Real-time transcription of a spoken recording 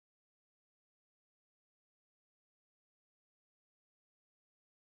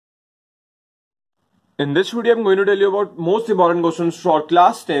In this video, I'm going to tell you about most important questions for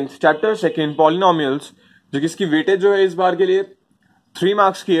class 10th, chapter 2, polynomials, जो कि इसकी weightage जो है इस बार के लिए 3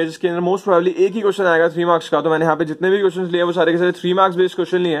 मार्क्स की है, जिसके अंदर मोस्ट प्रोबेबली एक ही क्वेश्चन आएगा 3 मार्क्स का। तो मैंने यहाँ पे जितने भी क्वेश्चन लिए वो सारे के सारे 3 मार्क्स बेस्ड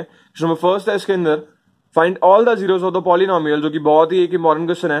क्वेश्चन लिए हैं। क्वेश्चन नंबर फर्स्ट है इसके अंदर find all the zeros of the polynomial, जो कि बहुत ही एक इंपॉर्टेंट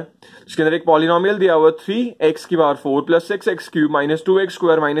क्वेश्चन है। इसके अंदर एक पॉलिनोमियल दिया हुआ 3x की power 4 plus 6x cube minus 2x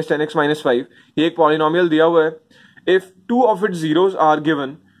square minus 10x minus 5। ये एक पॉलिनोमियल दिया हुआ है। If two of its zeros are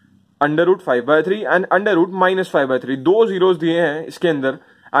given √5/3 and √-5/3, दो जीरोस दिए हैं इसके अंदर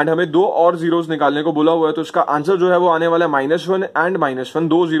एंड हमें दो और जीरोस निकालने को बोला हुआ है। तो इसका आंसर जो है वो आने वाला है -1 एंड -1।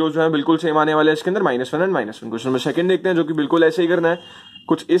 दो जीरोस जो है बिल्कुल सेम आने वाले हैं इसके अंदर, -1 एंड -1। क्वेश्चन नंबर सेकंड देखते हैं, जो कि बिल्कुल ऐसे ही करना है।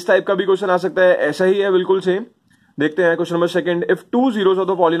 कुछ इस टाइप का भी क्वेश्चन आ सकता है, ऐसा ही है बिल्कुल सेम। देखते हैं question number second. If two zeros of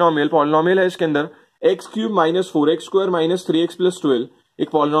the polynomial है इसके अंदर x³ minus 4x square minus 3x plus 12, एक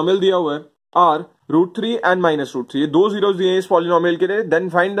पॉलिनोमियल दिया हुआ है r √3 एंड -√3। ये दो जीरोस दिए हैं इस पॉलिनोमियल के लिए। Then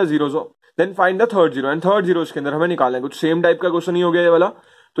find the third zero, and third zero इसके अंदर हमें निकालना है। कुछ सेम टाइप का क्वेश्चन ही हो गया ये वाला,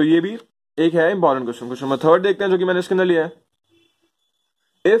 तो ये भी एक है important question. Question number third देखते हैं, जो कि मैंने इसके अंदर लिया है।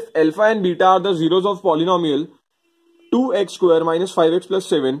 If alpha and beta are the zeros of polynomial 2x square minus 5x plus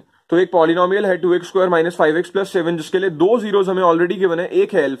 7, तो एक पॉलिनोमियल है 2x square minus 5x plus 7, जिसके लिए दो जीरोस हमें ऑलरेडी गिवन है,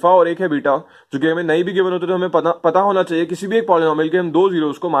 एक है अल्फा और एक है बीटा। जो कि हमें नहीं भी गिवन होते तो हमें पता होना चाहिए किसी भी एक पॉलिनोमियल के हम दो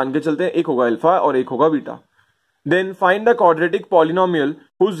जीरोस को मान के चलते हैं, एक होगा अल्फा और एक होगा beta. Then find the quadratic polynomial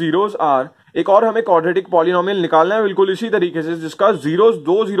whose zeros are, एक और हमें क्वाड्रेटिक पॉलिनोमियल निकालना है बिल्कुल इसी तरीके से, जिसका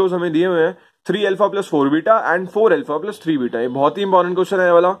दो जीरोस हमें दिए हुए हैं 3α plus 4 beta and 4α plus 3 beta. ये बहुत ही इंपॉर्टेंट क्वेश्चन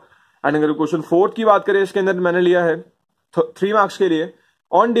है वाला। एंड अगर क्वेश्चन फोर्थ की बात करें, इसके अंदर मैंने लिया है 3 मार्क्स के लिए।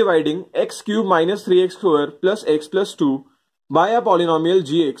 On dividing x³ minus 3x square plus x plus 2 bye a polynomial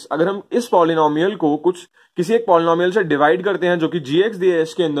gx, अगर हम इस पॉलिनोमियल को किसी एक पॉलिनोमियल से डिवाइड करते हैं जो कि gx दिया है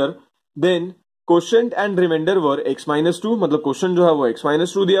इसके अंदर, then quotient and reminder were x minus 2, मतलब क्वोशिएंट जो है वो x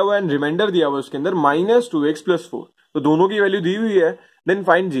माइनस 2 दिया हुआ है एंड रिमाइंडर दिया हुआ है उसके अंदर -2x प्लस 4, तो दोनों की वैल्यू दी हुई है। देन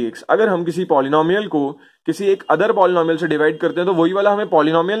फाइंड gx, अगर हम किसी पॉलिनोमियल को किसी एक अदर पॉलिनोमियल से डिवाइड करते हैं तो वही वाला हमें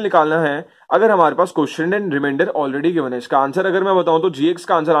पॉलिनोमियल निकालना है अगर हमारे पास quotient and reminder already given है। इसका आंसर अगर मैं बताऊं तो gx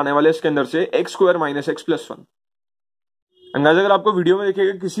का आंसर आने वाला है इसके अंदर से x square minus x plus 1। अंदाज अगर आपको वीडियो में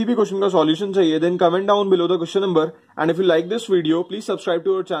देखिएगा किसी भी क्वेश्चन का सॉल्यूशन चाहिए, then comment down below the question number, and if you like this video please subscribe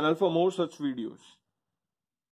to our channel for more such videos.